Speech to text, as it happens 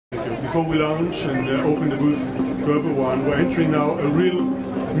before we launch and open the booth to everyone, we're entering now a real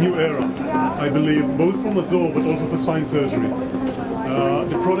new era, I believe, both for Mazor but also for spine surgery.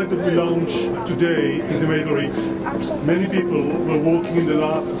 The product that we launch today is the Mazor X. Many people were working in the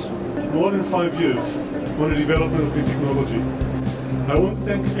last more than 5 years on the development of this technology. I want to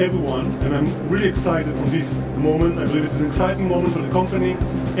thank everyone, and I'm really excited for this moment. I believe it's an exciting moment for the company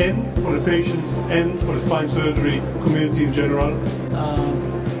and for the patients and for the spine surgery community in general.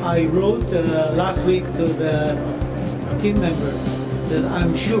 I wrote last week to the team members that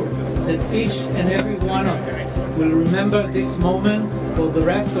I'm sure that each and every one of them will remember this moment for the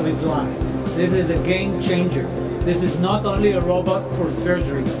rest of his life. This is a game changer. This is not only a robot for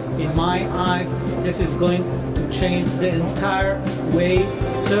surgery. In my eyes, this is going to change the entire way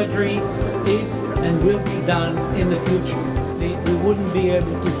surgery is and will be done in the future. See, we wouldn't be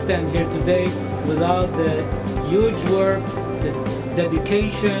able to stand here today without the huge work, the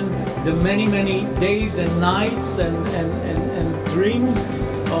dedication, the many days and nights and dreams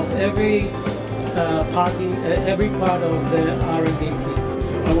of every part of the R&D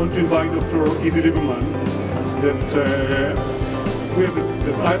team. I want to invite Dr. Izzy Lieberman.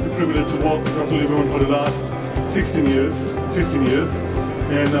 I have the privilege to work with Dr. Lieberman for the last 15 years,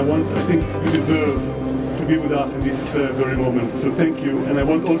 and I think you deserve to be with us in this very moment. So thank you, and I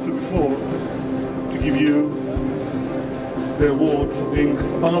want also before to give you the award for being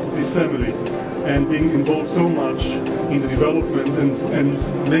part of this family and being involved so much in the development and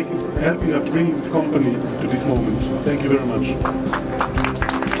helping us bring the company to this moment. Thank you very much.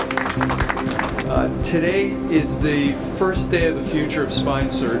 Today is the first day of the future of spine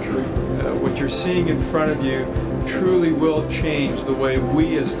surgery. What you're seeing in front of you truly will change the way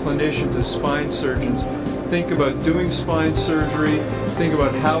we as clinicians, as spine surgeons, think about doing spine surgery, think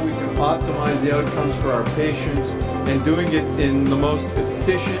about how we can optimize the outcomes for our patients, and doing it in the most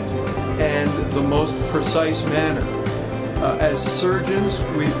efficient and the most precise manner. As surgeons,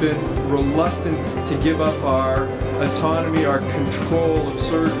 we've been reluctant to give up our autonomy, our control of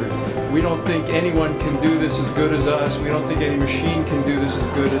surgery. We don't think anyone can do this as good as us. We don't think any machine can do this as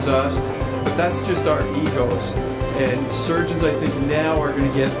good as us. But that's just our egos. And surgeons, I think, now are going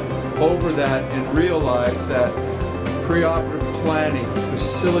to get over that and realize that preoperative planning,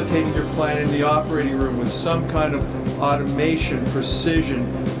 facilitating your plan in the operating room with some kind of automation, precision,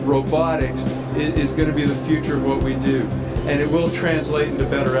 robotics is going to be the future of what we do. And it will translate into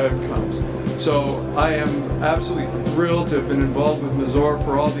better outcomes. So I am absolutely thrilled to have been involved with Mazor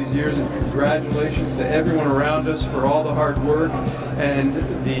for all these years, and congratulations to everyone around us for all the hard work and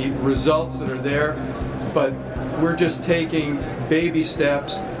the results that are there. But we're just taking baby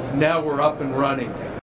steps. Now we're up and running.